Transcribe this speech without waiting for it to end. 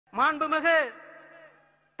மாண்புமிகு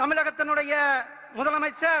தமிழகத்தினுடைய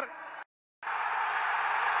முதலமைச்சர்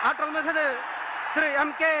ஆற்றல் மிகு திரு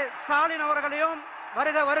MK ஸ்டாலின் அவர்களையும்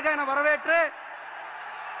வருக வருக என வரவேற்று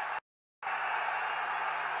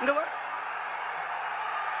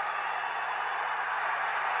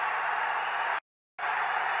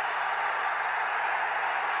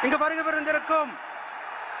இங்கு வருகை புரிந்திருக்கும்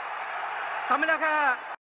தமிழக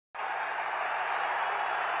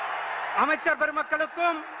அமைச்சர்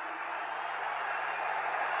பெருமக்களுக்கும்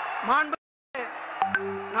மாண்புமிகு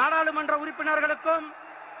நாடாளுமன்ற உறுப்பினர்களுக்கும்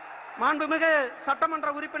மாண்புமிகு சட்டமன்ற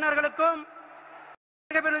உறுப்பினர்களுக்கும்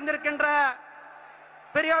இருக்கின்ற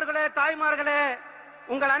பெரியோர்களே, தாய்மார்களே,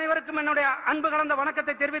 உங்கள் அனைவருக்கும் என்னுடைய அன்பு கலந்த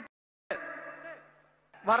வணக்கத்தை தெரிவித்து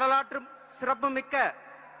வரலாற்று சிறப்பு மிக்க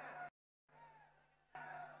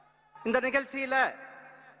இந்த நிகழ்ச்சியில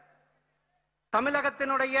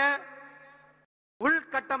தமிழகத்தினுடைய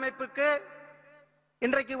உள்கட்டமைப்புக்கு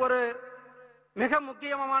இன்றைக்கு ஒரு மிக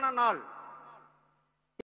முக்கியமான நாள்.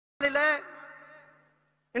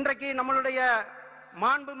 இன்றைக்கு நம்மளுடைய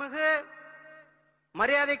மாண்புமிகு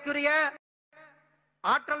மரியாதைக்குரிய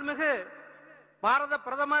ஆற்றல் மிகு பாரத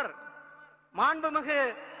பிரதமர் மாண்புமிகு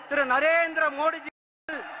திரு நரேந்திர மோடிஜி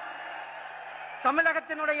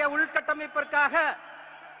தமிழகத்தினுடைய உள்கட்டமைப்பிற்காக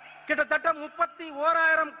கிட்டத்தட்ட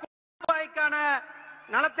 31,000 கோடி ரூபாய்க்கான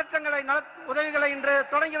நலத்திட்டங்களை உதவிகளை இன்று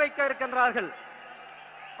தொடங்கி வைக்க இருக்கின்றார்கள்.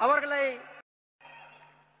 அவர்களை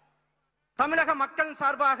தமிழக மக்கள்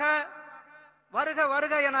சார்பாக வருக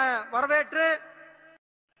வருக என வரவேற்று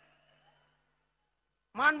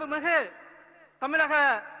மாண்புமிகு தமிழக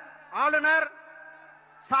ஆளுநர்,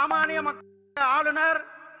 சாமானிய மக்கள் ஆளுநர்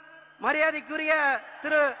மரியாதைக்குரிய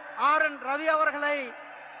திரு RN ரவி அவர்களை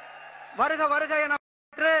வருக வருக என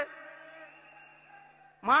வரவேற்று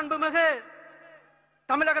மாண்புமிகு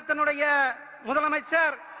தமிழகத்தினுடைய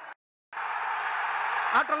முதலமைச்சர்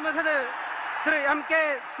ஆற்றல் மிகு திரு MK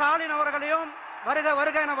ஸ்டாலின் அவர்களையும் வருக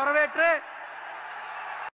வருக என வரவேற்று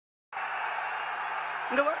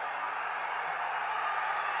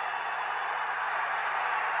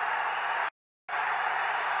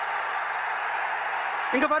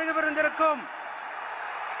இங்கு வருகை புரிந்திருக்கும்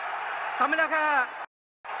தமிழக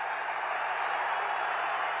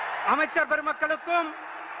அமைச்சர் பெருமக்களுக்கும்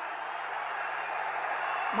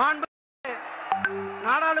மாண்புமிகு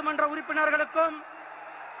நாடாளுமன்ற உறுப்பினர்களுக்கும்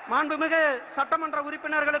மாண்புமிகு சட்டமன்ற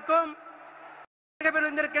உறுப்பினர்களுக்கும்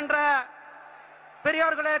இருக்கின்ற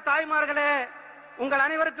பெரியோர்களே, தாய்மார்களே, உங்கள்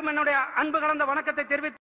அனைவருக்கும் என்னுடைய அன்பு கலந்த வணக்கத்தை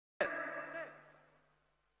தெரிவித்து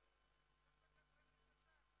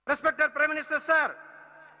Respected Prime Minister Sir,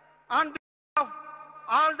 on behalf of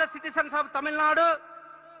all the citizens of Tamil Nadu,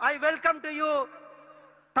 I welcome to you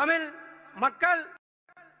Tamil Makkal.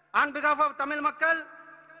 On behalf of Tamil Makkal,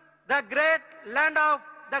 the great land of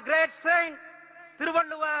the great saint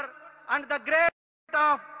Thiruvalluvar and the great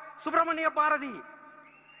of Subramania Bharati.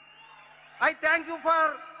 I thank you for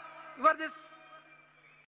your this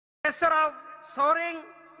gesture of showing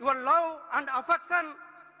your love and affection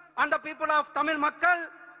on the people of Tamil Makkal.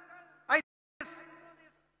 I think this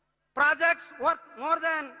projects worth more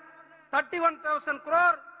than 31,000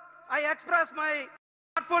 crore. I express my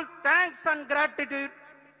heartfelt thanks and gratitude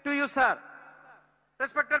to you, sir.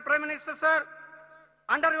 Respected Prime Minister, sir,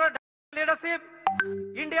 under your leadership,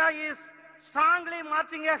 India is strongly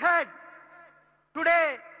marching ahead.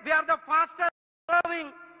 Today, we are the fastest growing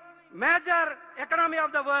major economy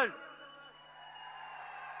of the world.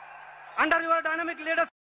 Under your dynamic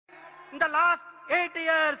leadership, in the last 8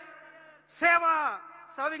 years, Seva,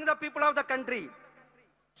 serving the people of the country,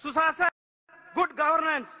 Susasa, good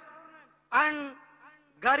governance, and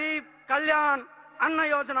Garib, Kalyan, Anna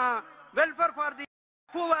Yojana, welfare for the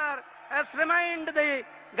poor has remained the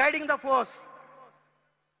guiding the force.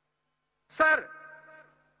 Sir,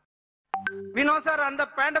 we know, sir, on the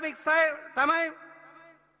pandemic side,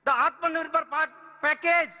 the Atmanirbhar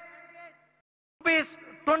package is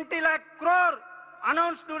 20 lakh crore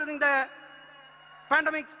announced during the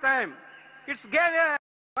pandemic time. It gave a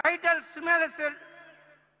vital stimulus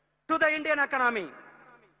to the Indian economy.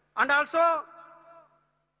 And also,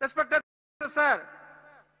 respected sir,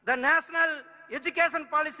 the national education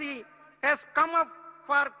policy has come up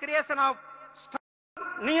for creation of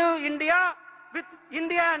new India with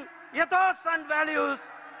Indian ethos and values.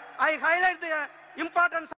 I highlight the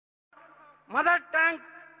importance of mother tongue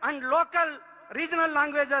and local regional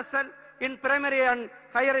languages in primary and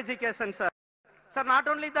higher education, sir. Sir, not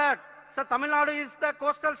only that, sir, Tamil Nadu is the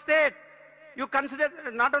coastal state. You consider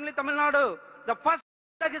not only Tamil Nadu, the first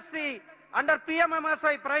in the history under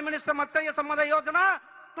PMMSY, Prime Minister Matsya Sampada Yojana,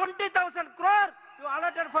 20,000 crore you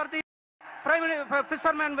allotted for the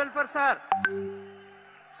fisherman welfare, sir.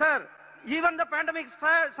 Sir, even the pandemic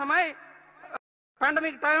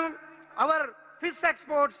time, our fish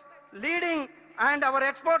exports leading and our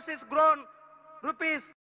exports is grown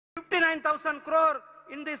rupees 59,000 crore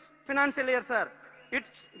in this financial year, sir. It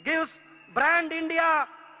gives brand India,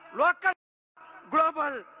 local,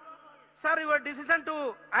 global. Sir, your decision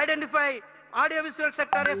to identify audiovisual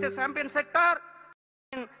sector as a champion sector,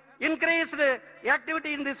 increased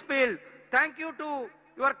activity in this field. Thank you to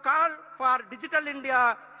your call for Digital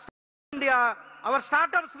India, our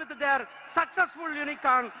startups with their successful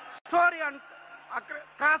unicorn story and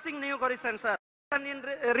crossing new horizons, sir. And in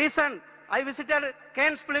recent, I visited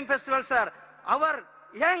Cannes Film Festival, sir. Our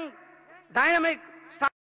young, dynamic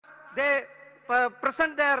startups, they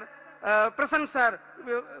present their presence, sir,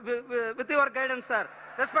 with your guidance, sir.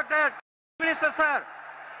 Respected Minister, sir,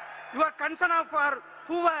 your concern for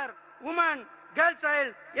poor, women, girl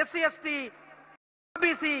child, SC/ST,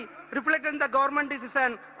 OBC reflected in the government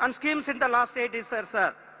decision and schemes in the last 8 years,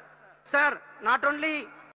 sir. Sir, not only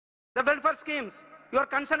the welfare schemes, you are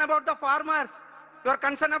concerned about the farmers, you are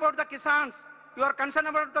concerned about the Kisans, you are concerned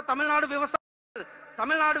about the Tamil Nadu விவசாயிகள்.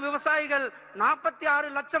 தமிழ்நாடு விவசாயிகள் 46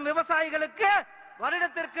 லட்சம் விவசாயிகளுக்கு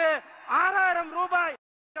வருடத்திற்கு 6000 ரூபாய்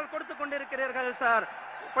கொடுத்து கொண்டிருக்கிறீர்கள் sir.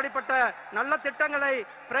 இப்படிப்பட்ட நல்ல திட்டங்களை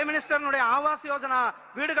பிரைம் மினிஸ்டருடைய ஆவாஸ் யோஜனா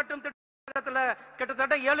வீடு கட்டும் திட்டத்தில்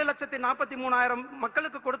கிட்டத்தட்ட 7,43,000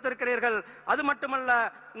 மக்களுக்கு கொடுத்திருக்கிறீர்கள். அது மட்டுமல்ல,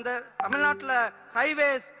 இந்த தமிழ்நாட்டில்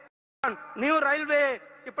ஹைவேஸ், நியூ ரயில்வே,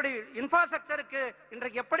 இப்படி இன்ஃப்ராஸ்ட்ரக்சருக்கு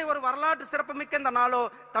இன்றைக்கு எப்படி ஒரு வரலாற்று சிறப்புமிக்க இந்த நாளோ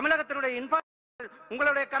தமிழகத்தினுடைய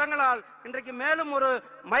உங்களுடைய கரங்களால் இன்றைக்கு மேலும் ஒரு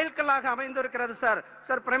மைல்கல்லாக அமைந்திருக்கிறது sir.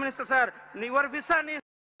 Sir, prime minister sir, your vision is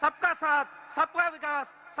सबका साथ, सबका विकास,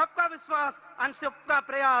 सबका विश्वास and सबका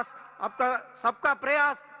प्रयास. सबका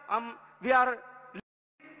प्रयास, we are,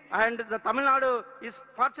 and the Tamil Nadu is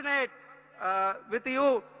fortunate with you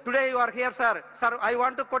today. You are here, sir. Sir, I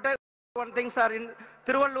want to quote one thing, sir. In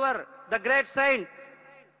Thiruvalluvar, the great saint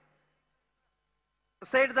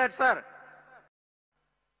said that, sir,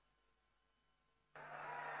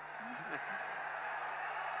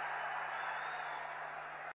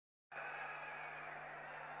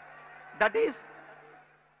 that is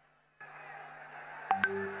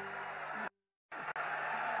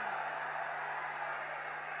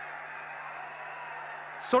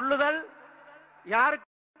சொல்லுதல் யாருக்கு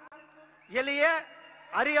எளிய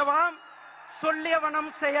அறியவாம்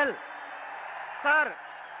சொல்லியவனம் செயல். Sir,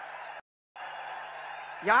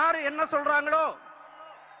 யார் என்ன சொல்றாங்களோ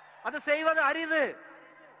அது செய்வது அரிது.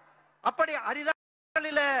 அப்படி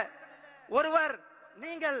அரிதாளிலே ஒருவர்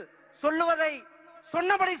நீங்கள் சொல்லுவதை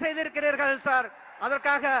சொன்னபடி செய்திருக்கிறீர்கள் சார்.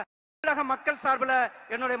 அதற்காக தமிழக மக்கள் சார்பில்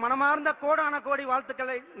என்னுடைய மனமார்ந்த கோடான கோடி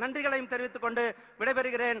வாழ்த்துக்களை நன்றிகளையும் தெரிவித்துக் கொண்டு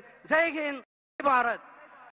விடைபெறுகிறேன். ஜெய் ஹிந்த், பாரத்.